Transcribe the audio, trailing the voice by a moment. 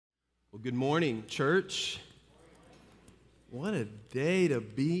Well, good morning, church. What a day to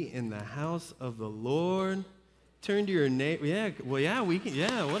be in the house of the Lord. Turn to your neighbor. We can.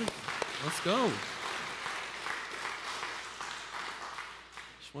 Let's go.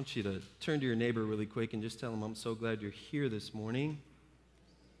 Just want you to turn to your neighbor really quick and just tell him, I'm so glad you're here this morning.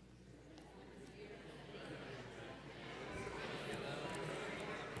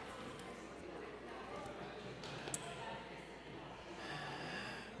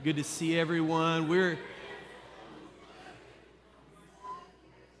 Good to see everyone. You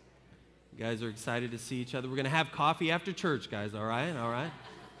guys are excited to see each other. We're going to have coffee after church, guys, all right? All right?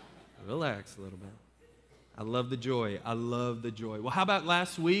 Relax a little bit. I love the joy. Well, how about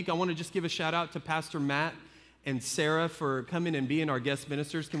last week? I want to just give a shout out to Pastor Matt and Sarah for coming and being our guest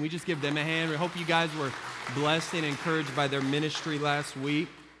ministers. Can we just give them a hand? We hope you guys were blessed and encouraged by their ministry last week.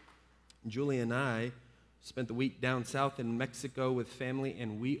 Julie and I spent the week down south in Mexico with family,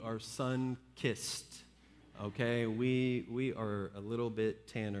 and we are sun-kissed, okay? We are a little bit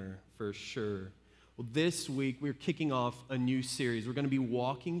tanner for sure. Well, this week, we're kicking off a new series. We're going to be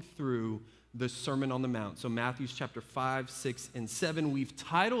walking through the Sermon on the Mount. So Matthew chapter 5, 6, and 7. We've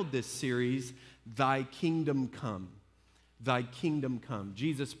titled this series, Thy Kingdom Come. Thy Kingdom Come.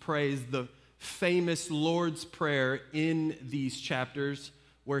 Jesus prays the famous Lord's Prayer in these chapters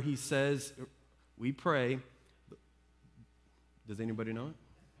where he says, we pray, does anybody know it?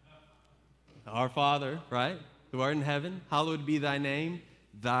 Our Father, right, who art in heaven, hallowed be thy name.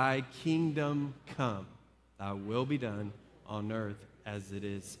 Thy kingdom come. Thy will be done on earth as it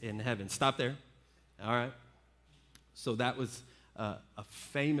is in heaven. Stop there. All right. So that was a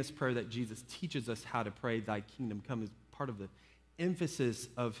famous prayer that Jesus teaches us how to pray. Thy kingdom come is part of the emphasis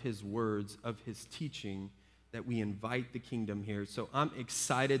of his words, of his teaching, that we invite the kingdom here. So I'm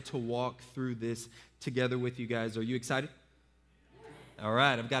excited to walk through this together with you guys. Are you excited? All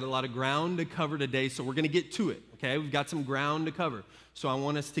right, I've got a lot of ground to cover today, so we're going to get to it, okay? We've got some ground to cover. So I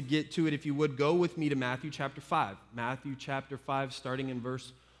want us to get to it. If you would, go with me to Matthew chapter 5. Matthew chapter 5, starting in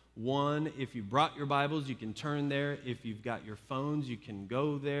verse 1. If you brought your Bibles, you can turn there. If you've got your phones, you can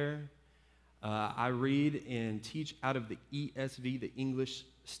go there. I read and teach out of the ESV, the English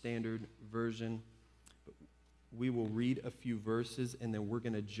Standard Version. We will read a few verses, and then we're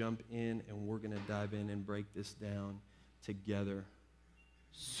going to jump in, and we're going to dive in and break this down together.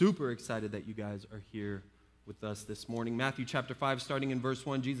 Super excited that you guys are here with us this morning. Matthew chapter 5, starting in verse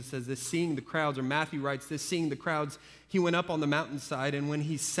 1, Jesus says this, seeing the crowds, or Matthew writes this, seeing the crowds, he went up on the mountainside, and when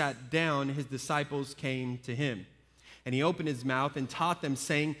he sat down, his disciples came to him. And he opened his mouth and taught them,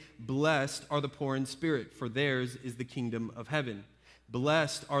 saying, blessed are the poor in spirit, for theirs is the kingdom of heaven.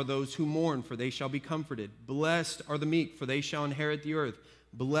 Blessed are those who mourn, for they shall be comforted. Blessed are the meek, for they shall inherit the earth.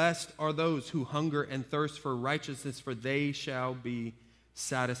 Blessed are those who hunger and thirst for righteousness, for they shall be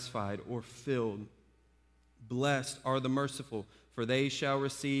satisfied or filled. Blessed are the merciful, for they shall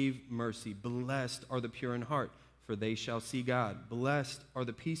receive mercy. Blessed are the pure in heart, for they shall see God. Blessed are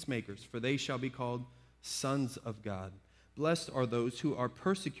the peacemakers, for they shall be called sons of God. Blessed are those who are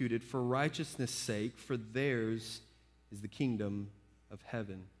persecuted for righteousness' sake, for theirs is the kingdom of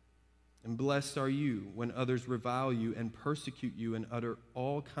heaven. And blessed are you when others revile you and persecute you and utter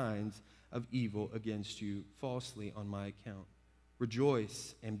all kinds of evil against you falsely on my account.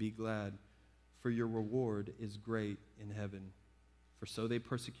 Rejoice and be glad, for your reward is great in heaven. For so they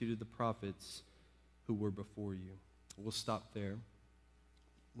persecuted the prophets who were before you. We'll stop there.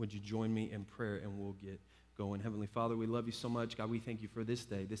 Would you join me in prayer, and we'll get going. Heavenly Father, we love you so much. God, we thank you for this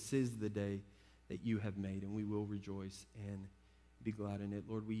day. This is the day that you have made, and we will rejoice and be glad in it.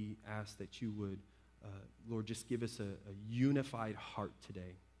 Lord, we ask that you would, Lord, just give us a unified heart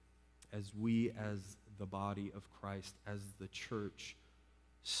today as we, as the body of Christ, as the church,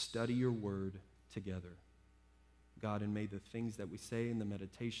 study your word together. God, and may the things that we say and the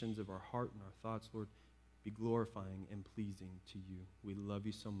meditations of our heart and our thoughts, Lord, be glorifying and pleasing to you. We love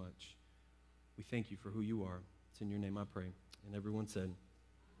you so much. We thank you for who you are. It's in your name I pray. And everyone said,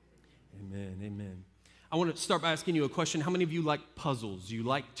 amen, amen. I want to start by asking you a question. How many of you like puzzles? You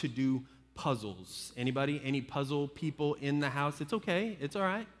like to do puzzles? Anybody? Any puzzle people in the house? It's okay. It's all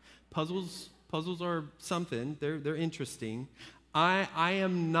right. Puzzles are something. They're interesting. I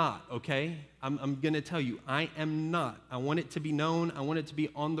am not, okay? I'm going to tell you, I am not. I want it to be known. I want it to be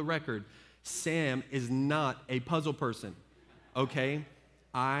on the record. Sam is not a puzzle person, okay?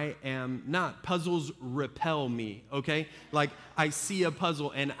 I am not. Puzzles repel me, okay? Like, I see a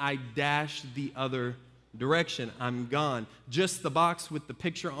puzzle and I dash the other direction. I'm gone. Just the box with the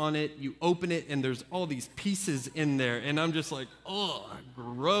picture on it, you open it and there's all these pieces in there and I'm just like, oh,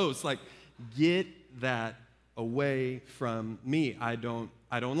 gross. Like, get that away from me. I don't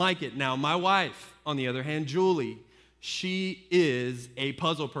I don't like it. Now, my wife, on the other hand, Julie, she is a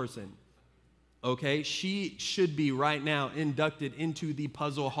puzzle person. Okay? She should be right now inducted into the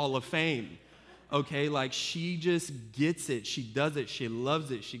Puzzle Hall of Fame. Okay? Like, she just gets it. She does it. She loves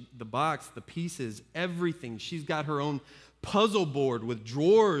it. The box, the pieces, everything. She's got her own puzzle board with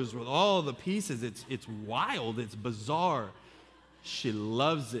drawers with all the pieces. It's wild. It's bizarre. She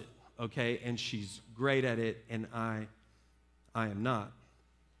loves it. Okay? And she's great at it, and I am not.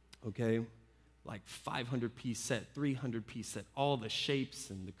 Okay? Like 500-piece set, 300-piece set, all the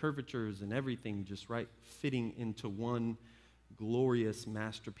shapes and the curvatures and everything just right fitting into one glorious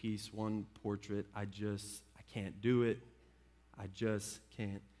masterpiece, one portrait. I can't do it. I just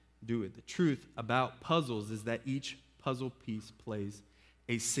can't do it. The truth about puzzles is that each puzzle piece plays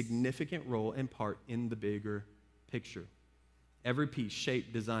a significant role and part in the bigger picture. Every piece,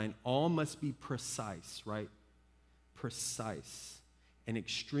 shape, design, all must be precise, right? Precise and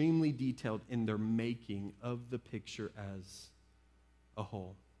extremely detailed in their making of the picture as a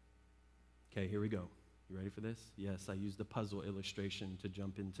whole. Okay, here we go. You ready for this? Yes, I used a puzzle illustration to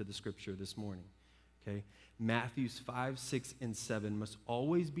jump into the scripture this morning. Okay, Matthews 5, 6, and 7 must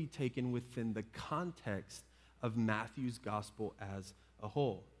always be taken within the context of Matthew's gospel as a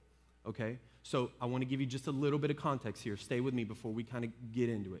whole. Okay, so I want to give you just a little bit of context here. Stay with me before we kind of get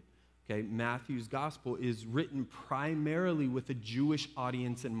into it. Okay, Matthew's gospel is written primarily with a Jewish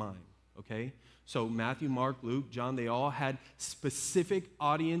audience in mind, okay? So Matthew, Mark, Luke, John, they all had specific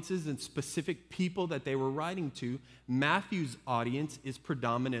audiences and specific people that they were writing to. Matthew's audience is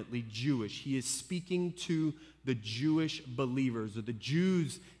predominantly Jewish. He is speaking to the Jewish believers or the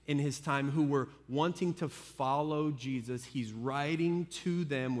Jews in his time who were wanting to follow Jesus. He's writing to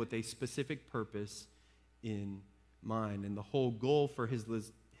them with a specific purpose in mind. And the whole goal for his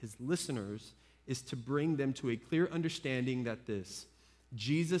listeners is to bring them to a clear understanding that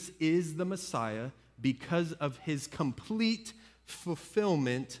Jesus is the Messiah because of his complete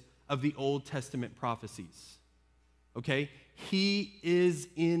fulfillment of the Old Testament prophecies. Okay? He is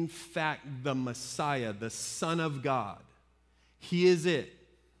in fact the Messiah, the Son of God. He is it.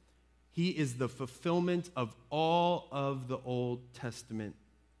 He is the fulfillment of all of the Old Testament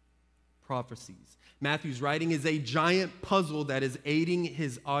prophecies. Matthew's writing is a giant puzzle that is aiding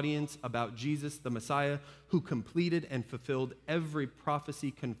his audience about Jesus, the Messiah, who completed and fulfilled every prophecy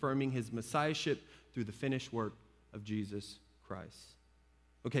confirming his messiahship through the finished work of Jesus Christ.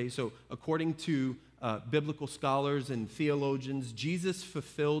 Okay, so according to biblical scholars and theologians, Jesus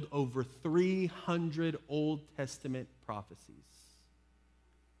fulfilled over 300 Old Testament prophecies.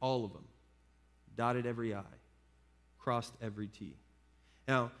 All of them. Dotted every I, crossed every T.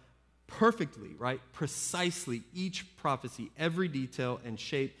 Now, perfectly, right? Precisely each prophecy, every detail and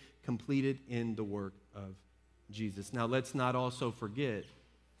shape completed in the work of Jesus. Now, let's not also forget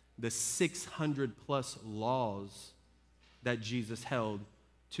the 600 plus laws that Jesus held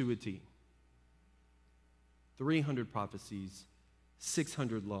to a T. 300 prophecies,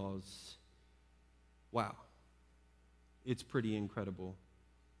 600 laws. Wow. It's pretty incredible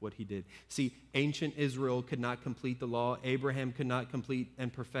what he did. See, ancient Israel could not complete the law. Abraham could not complete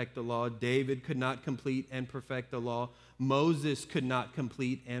and perfect the law. David could not complete and perfect the law. Moses could not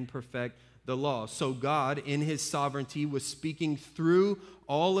complete and perfect the law. So God, in his sovereignty, was speaking through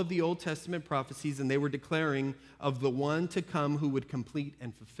all of the Old Testament prophecies, and they were declaring of the one to come who would complete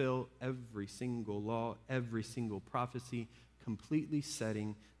and fulfill every single law, every single prophecy, completely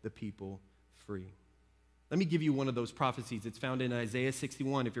setting the people free. Let me give you one of those prophecies. It's found in Isaiah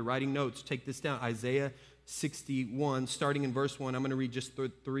 61. If you're writing notes, take this down. Isaiah 61, starting in verse 1. I'm going to read just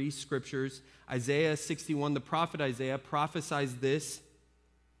three scriptures. Isaiah 61, the prophet Isaiah prophesies this,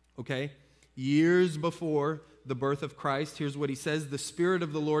 okay, years before the birth of Christ. Here's what he says. The Spirit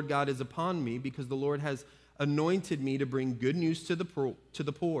of the Lord God is upon me because the Lord has anointed me to bring good news to the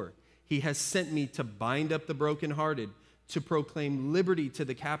poor. He has sent me to bind up the brokenhearted, to proclaim liberty to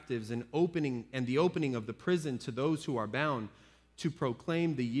the captives and the opening of the prison to those who are bound, to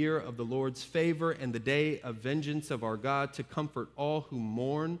proclaim the year of the Lord's favor and the day of vengeance of our God, to comfort all who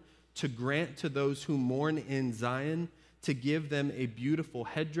mourn, to grant to those who mourn in Zion, to give them a beautiful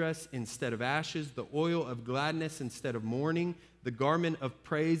headdress instead of ashes, the oil of gladness instead of mourning, the garment of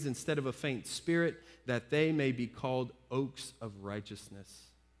praise instead of a faint spirit, that they may be called oaks of righteousness,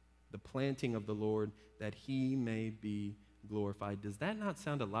 the planting of the Lord, that he may be glorified. Does that not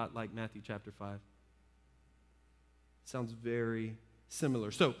sound a lot like Matthew chapter 5? Sounds very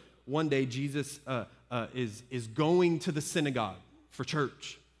similar. So one day Jesus is going to the synagogue for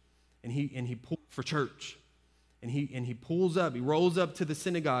church, and he pulls up. He rolls up to the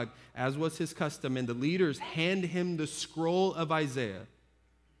synagogue, as was his custom, and the leaders hand him the scroll of Isaiah.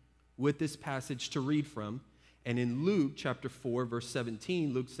 with this passage to read from. And in Luke chapter 4, verse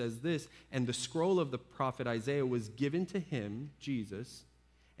 17, Luke says this, and the scroll of the prophet Isaiah was given to him, Jesus.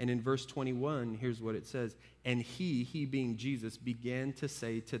 And in verse 21, here's what it says, and he being Jesus, began to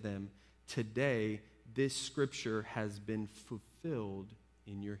say to them, today this scripture has been fulfilled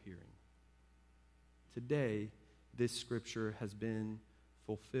in your hearing. Today this scripture has been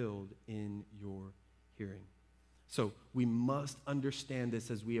fulfilled in your hearing. So we must understand this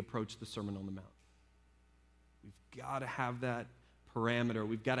as we approach the Sermon on the Mount. We've got to have that parameter.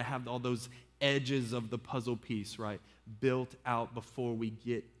 We've got to have all those edges of the puzzle piece, right, built out before we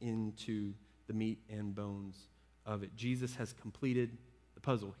get into the meat and bones of it. Jesus has completed the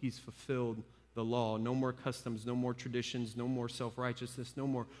puzzle. He's fulfilled the law. No more customs, no more traditions, no more self-righteousness, no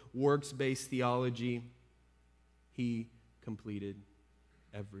more works-based theology. He completed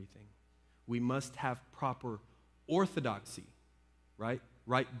everything. We must have proper orthodoxy, right?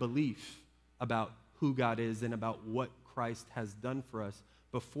 Right belief about who God is and about what Christ has done for us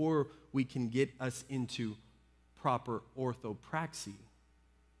before we can get us into proper orthopraxy,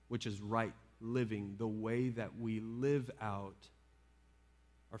 which is right living, the way that we live out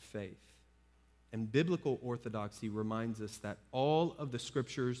our faith. And biblical orthodoxy reminds us that all of the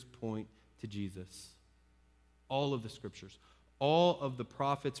scriptures point to Jesus. All of the scriptures. All of the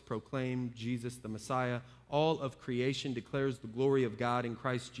prophets proclaim Jesus the Messiah. All of creation declares the glory of God in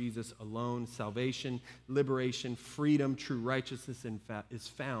Christ Jesus alone. Salvation, liberation, freedom, true righteousness is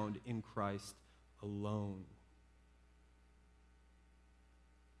found in Christ alone.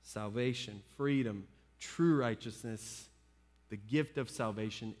 Salvation, freedom, true righteousness, the gift of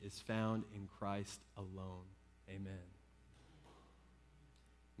salvation is found in Christ alone. Amen.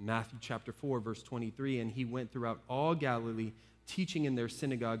 Matthew chapter 4, verse 23, and he went throughout all Galilee, teaching in their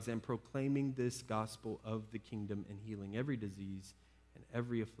synagogues and proclaiming this gospel of the kingdom and healing every disease and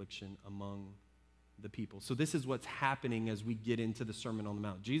every affliction among the people. So this is what's happening as we get into the Sermon on the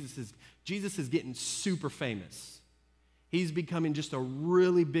Mount. Jesus is getting super famous. He's becoming just a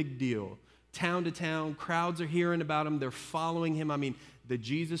really big deal. Town to town, crowds are hearing about him. They're following him. I mean, the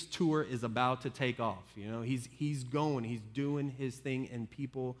Jesus tour is about to take off. You know, he's going, he's doing his thing, and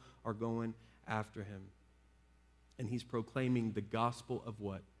people are going after him. And he's proclaiming the gospel of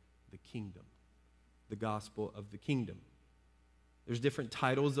what? The kingdom. The gospel of the kingdom. There's different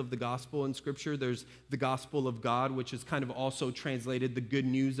titles of the gospel in Scripture. There's the gospel of God, which is kind of also translated the good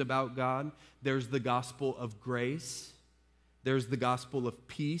news about God. There's the gospel of grace. There's the gospel of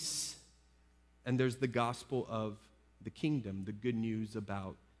peace. And there's the gospel of the kingdom, the good news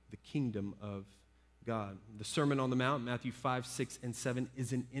about the kingdom of God. The Sermon on the Mount, Matthew 5, 6, and 7,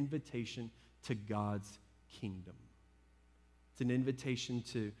 is an invitation to God's kingdom. It's an invitation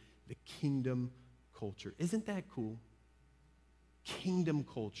to the kingdom culture. Isn't that cool? Kingdom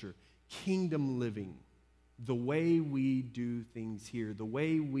culture, kingdom living, the way we do things here, the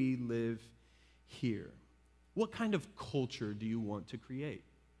way we live here. What kind of culture do you want to create?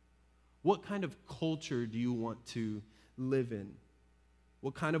 What kind of culture do you want to live in?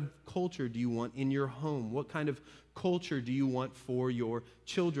 What kind of culture do you want in your home? What kind of culture do you want for your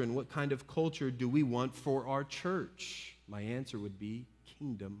children? What kind of culture do we want for our church? My answer would be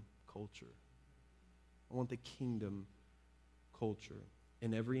kingdom culture. I want the kingdom culture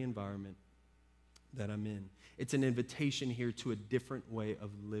in every environment that I'm in. It's an invitation here to a different way of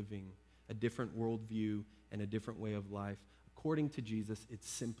living, a different worldview, and a different way of life. According to Jesus, it's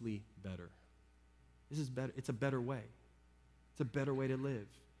simply better. This is better. It's a better way. It's a better way to live.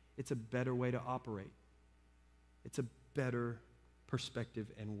 It's a better way to operate. It's a better perspective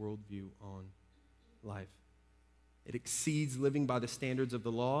and worldview on life. It exceeds living by the standards of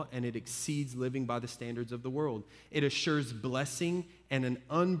the law, and it exceeds living by the standards of the world. It assures blessing and an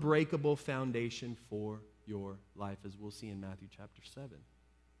unbreakable foundation for your life, as we'll see in Matthew chapter 7.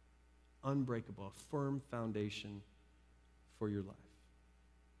 Unbreakable, a firm foundation for your life.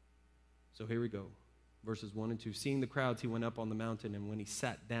 So here we go. Verses 1 and 2. Seeing the crowds, he went up on the mountain, and when he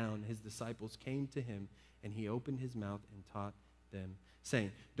sat down, his disciples came to him, and he opened his mouth and taught them,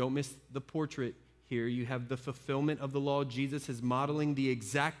 saying, don't miss the portrait here. You have the fulfillment of the law. Jesus is modeling the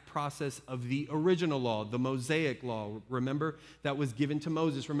exact process of the original law, the Mosaic law. Remember, that was given to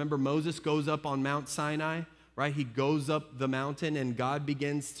Moses. Remember, Moses goes up on Mount Sinai, right? He goes up the mountain, and God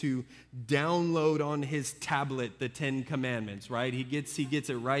begins to download on his tablet the 10 Commandments, right? He gets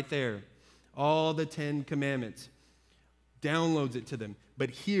it right there. All the 10 Commandments. Downloads it to them. But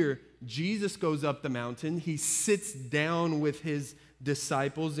here, Jesus goes up the mountain. He sits down with his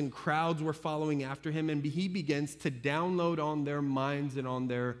disciples, and crowds were following after him, and he begins to download on their minds and on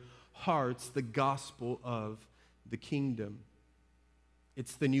their hearts the gospel of the kingdom.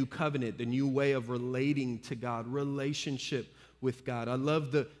 It's the new covenant, the new way of relating to God, relationship with God. I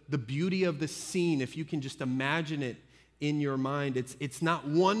love the beauty of the scene, if you can just imagine it in your mind. It's not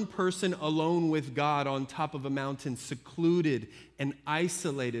one person alone with God on top of a mountain, secluded and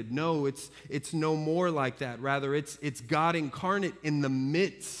isolated. No, it's no more like that. Rather, it's God incarnate in the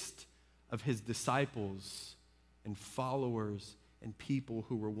midst of his disciples and followers and people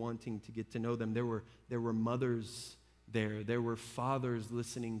who were wanting to get to know them. There were mothers there. There were fathers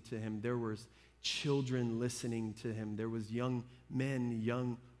listening to him. There was children listening to him. There was young men,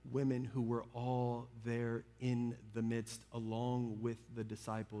 young women who were all there in the midst, along with the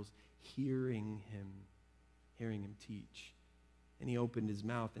disciples, hearing him teach. And he opened his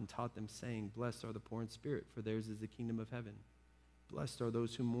mouth and taught them, saying, "Blessed are the poor in spirit, for theirs is the kingdom of heaven. Blessed are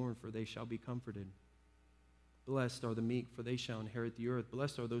those who mourn, for they shall be comforted. Blessed are the meek, for they shall inherit the earth.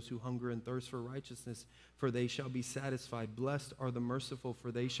 Blessed are those who hunger and thirst for righteousness, for they shall be satisfied. Blessed are the merciful,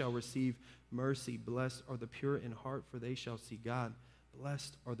 for they shall receive mercy. Blessed are the pure in heart, for they shall see God.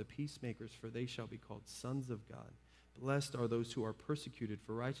 Blessed are the peacemakers, for they shall be called sons of God. Blessed are those who are persecuted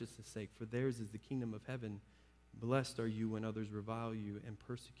for righteousness' sake, for theirs is the kingdom of heaven. Blessed are you when others revile you and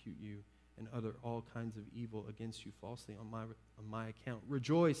persecute you and utter all kinds of evil against you falsely on my account.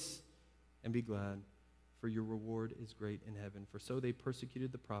 Rejoice and be glad, for your reward is great in heaven. For so they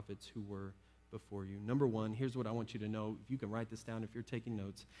persecuted the prophets who were before you." Number one, here's what I want you to know. If you can write this down if you're taking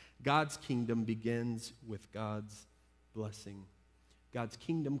notes. God's kingdom begins with God's blessing. God's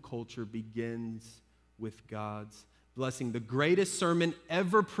kingdom culture begins with God's blessing. The greatest sermon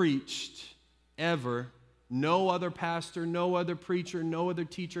ever preached, ever. No other pastor, no other preacher, no other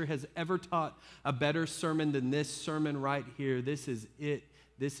teacher has ever taught a better sermon than this sermon right here. This is it.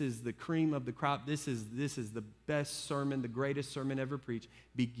 This is the cream of the crop. This is the best sermon, the greatest sermon ever preached.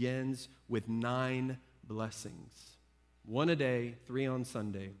 Begins with 9 blessings. 1 a day, 3 on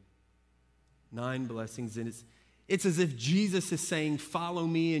Sunday. 9 blessings. And it's as if Jesus is saying, "Follow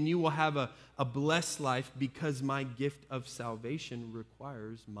me and you will have a blessed life, because my gift of salvation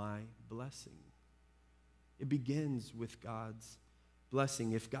requires my blessing." It begins with God's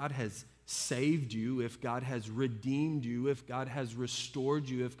blessing. If God has saved you, if God has redeemed you, if God has restored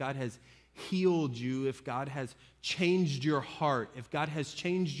you, if God has healed you, if God has changed your heart, if God has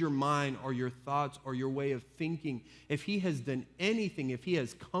changed your mind or your thoughts or your way of thinking, if he has done anything, if he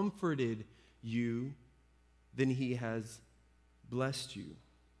has comforted you, then he has blessed you.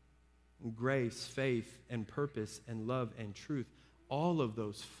 Grace, faith, and purpose, and love, and truth, all of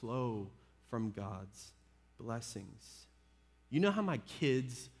those flow from God's blessings. You know how my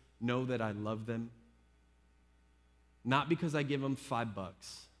kids know that I love them? Not because I give them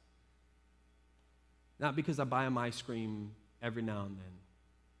 $5. Not because I buy them ice cream every now and then.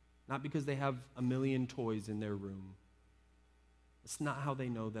 Not because they have a million toys in their room. It's not how they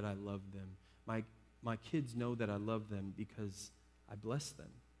know that I love them. My kids know that I love them because I bless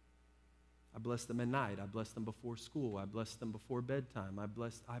them. I bless them at night. I bless them before school. I bless them before bedtime.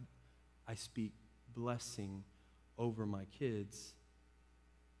 I speak blessing over my kids,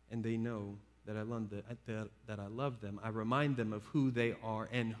 and they know that I love them. I remind them of who they are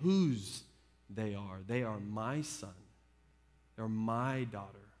and whose they are. They are my son. They're my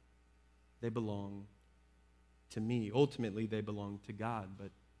daughter. They belong to me. Ultimately, they belong to God,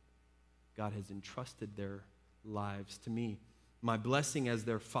 but God has entrusted their lives to me. My blessing as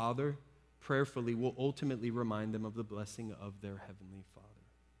their father prayerfully will ultimately remind them of the blessing of their heavenly Father.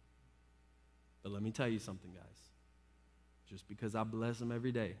 But let me tell you something, guys. Just because I bless them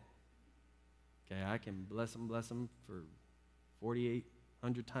every day, okay, I can bless them for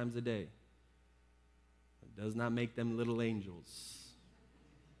 4,800 times a day. It does not make them little angels.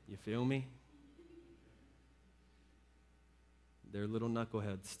 You feel me? They're little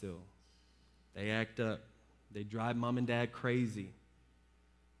knuckleheads still. They act up. They drive mom and dad crazy.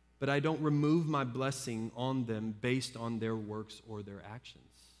 But I don't remove my blessing on them based on their works or their actions.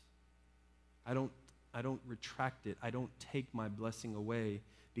 I don't retract it. I don't take my blessing away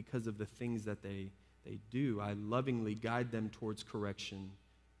because of the things that they do. I lovingly guide them towards correction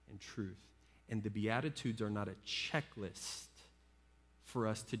and truth. And the Beatitudes are not a checklist for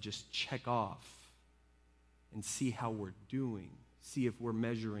us to just check off and see how we're doing, see if we're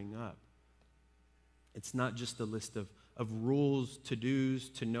measuring up. It's not just a list of rules, to-dos,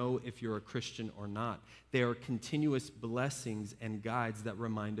 to know if you're a Christian or not. They are continuous blessings and guides that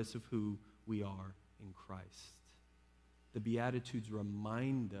remind us of who we are in Christ. The Beatitudes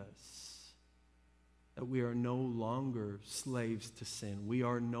remind us that we are no longer slaves to sin. We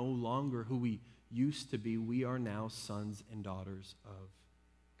are no longer who we used to be. We are now sons and daughters of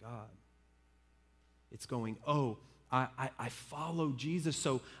God. It's going, oh, I follow Jesus,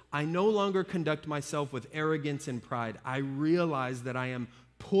 so I no longer conduct myself with arrogance and pride. I realize that I am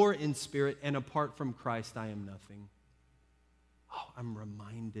poor in spirit, and apart from Christ, I am nothing. Oh, I'm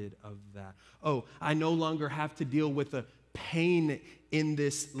reminded of that. Oh, I no longer have to deal with the pain in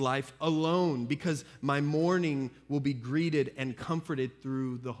this life alone, because my mourning will be greeted and comforted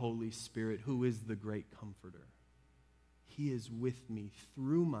through the Holy Spirit, who is the great comforter. He is with me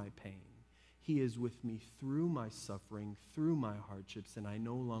through my pain. He is with me through my suffering, through my hardships, and I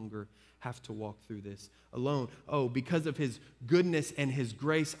no longer have to walk through this alone. Oh, because of his goodness and his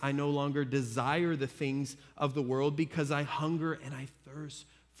grace, I no longer desire the things of the world, because I hunger and I thirst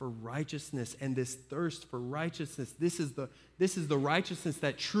for righteousness. And this thirst for righteousness, this is the righteousness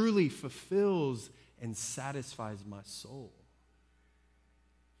that truly fulfills and satisfies my soul.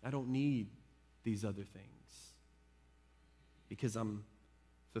 I don't need these other things, because I'm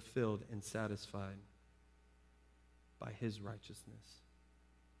fulfilled and satisfied by his righteousness.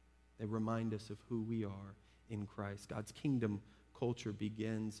 They remind us of who we are in Christ. God's kingdom culture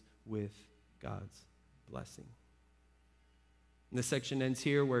begins with God's blessing. And this section ends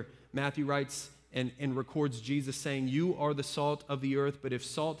here where Matthew writes and records Jesus saying, "You are the salt of the earth, but if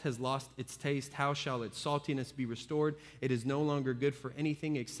salt has lost its taste, how shall its saltiness be restored? It is no longer good for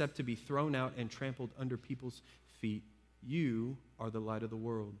anything except to be thrown out and trampled under people's feet. You are the light of the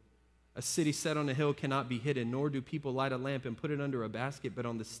world. A city set on a hill cannot be hidden, nor do people light a lamp and put it under a basket, but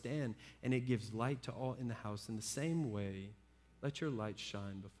on the stand, and it gives light to all in the house. In the same way, let your light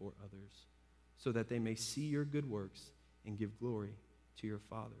shine before others, so that they may see your good works and give glory to your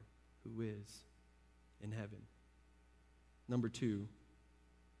Father who is in heaven." Number 2,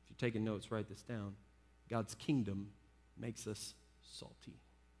 if you're taking notes, write this down. God's kingdom makes us salty.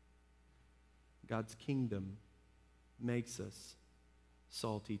 God's kingdom makes us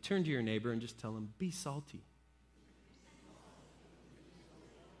salty. Turn to your neighbor and just tell him, be salty.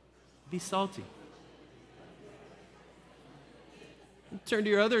 Be salty. Turn to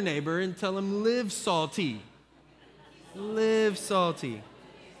your other neighbor and tell him, live salty. Live salty.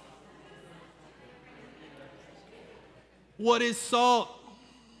 What is salt?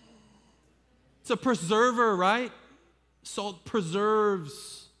 It's a preserver, right? Salt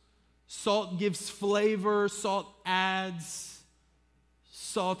preserves. Salt gives flavor. Salt adds.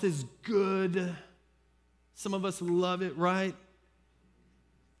 Salt is good. Some of us love it, right?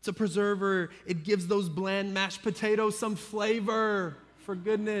 It's a preserver. It gives those bland mashed potatoes some flavor, for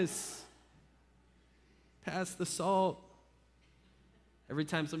goodness. Pass the salt. Every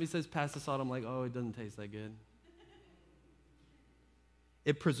time somebody says pass the salt, I'm like, oh, it doesn't taste that good.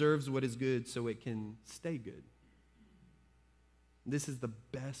 It preserves what is good so it can stay good. This is the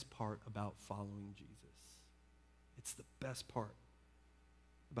best part about following Jesus. It's the best part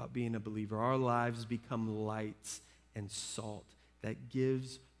about being a believer. Our lives become lights and salt that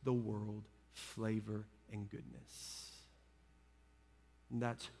gives the world flavor and goodness. And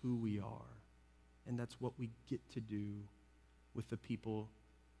that's who we are. And that's what we get to do with the people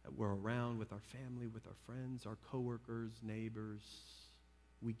that we're around, with our family, with our friends, our coworkers, neighbors.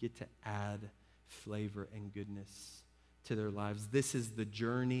 We get to add flavor and goodness to their lives. This is the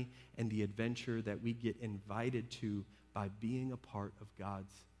journey and the adventure that we get invited to by being a part of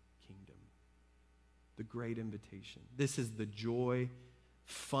God's kingdom. The great invitation. This is the joy,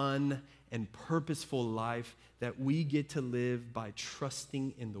 fun, and purposeful life that we get to live by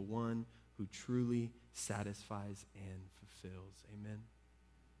trusting in the one who truly satisfies and fulfills. Amen.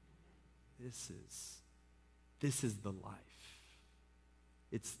 This is the life.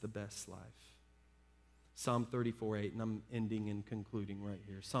 It's the best life. Psalm 34:8, and I'm ending and concluding right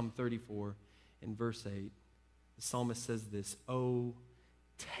here. Psalm 34 in verse 8, the psalmist says this, "Oh,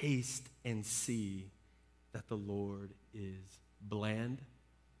 taste and see that the Lord is bland."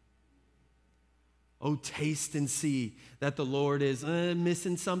 Oh, taste and see that the Lord is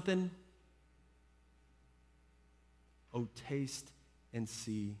missing something. Oh, taste and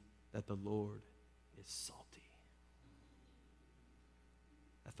see that the Lord is salty.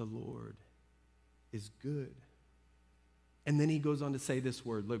 That the Lord is good. And then he goes on to say this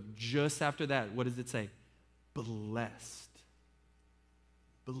word. Look, just after that, what does it say? Blessed.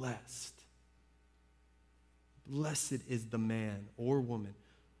 Blessed. Blessed is the man or woman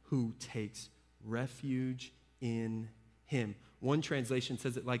who takes refuge in him. One translation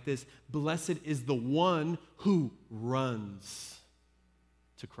says it like this: blessed is the one who runs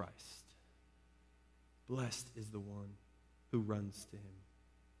to Christ. Blessed is the one who runs to him.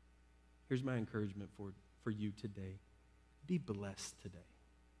 Here's my encouragement for you today. Be blessed today.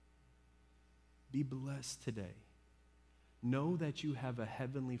 Be blessed today. Know that you have a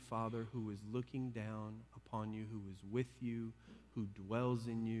heavenly Father who is looking down upon you, who is with you, who dwells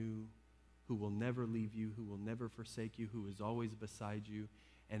in you, who will never leave you, who will never forsake you, who is always beside you.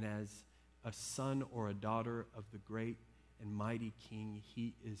 And as a son or a daughter of the great and mighty King,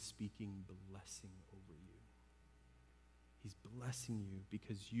 he is speaking blessing over you. He's blessing you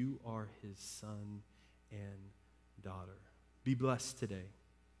because you are his son and daughter. Be blessed today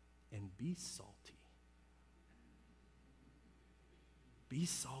and be salty. Be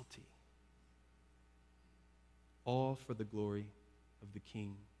salty. All for the glory of the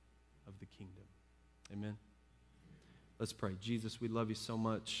King of the kingdom. Amen. Let's pray. Jesus, we love you so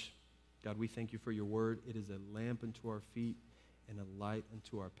much. God, we thank you for your word. It is a lamp unto our feet and a light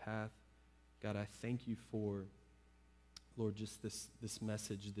unto our path. God, I thank you for, Lord, just this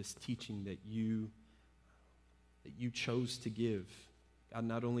message, this teaching that you chose to give. God,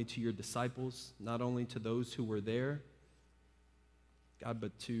 not only to your disciples, not only to those who were there, God,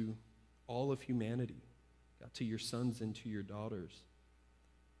 but to all of humanity, God, to your sons and to your daughters,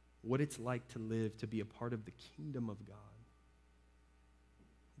 what it's like to live, to be a part of the kingdom of God.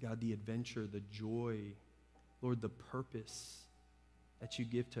 God, the adventure, the joy, Lord, the purpose that you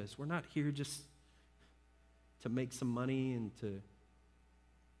give to us. We're not here just to make some money and to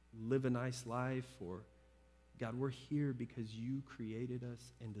live a nice life, or God, we're here because you created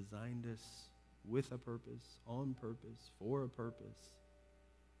us and designed us with a purpose, on purpose, for a purpose.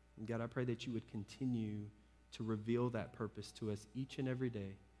 And God, I pray that you would continue to reveal that purpose to us each and every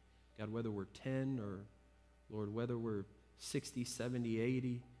day. God, whether we're 10 or, Lord, whether we're 60, 70,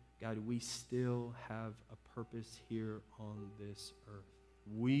 80, God, we still have a purpose here on this earth.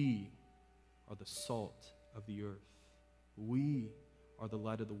 We are the salt of the earth. We are the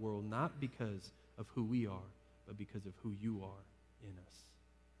light of the world, not because of who we are, but because of who you are in us.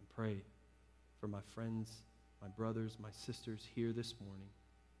 And pray for my friends, my brothers, my sisters here this morning.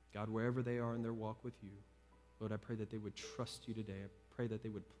 God, wherever they are in their walk with you, Lord, I pray that they would trust you today. I pray that they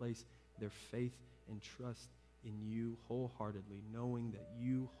would place their faith and trust in you wholeheartedly, knowing that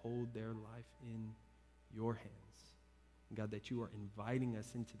you hold their life in your hands. And God, that you are inviting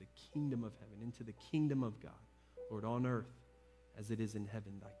us into the kingdom of heaven, into the kingdom of God. Lord, on earth as it is in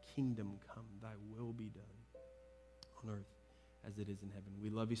heaven, thy kingdom come, thy will be done on earth as it is in heaven. We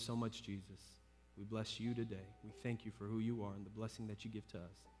love you so much, Jesus. We bless you today. We thank you for who you are and the blessing that you give to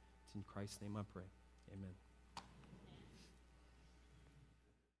us. It's in Christ's name I pray. Amen.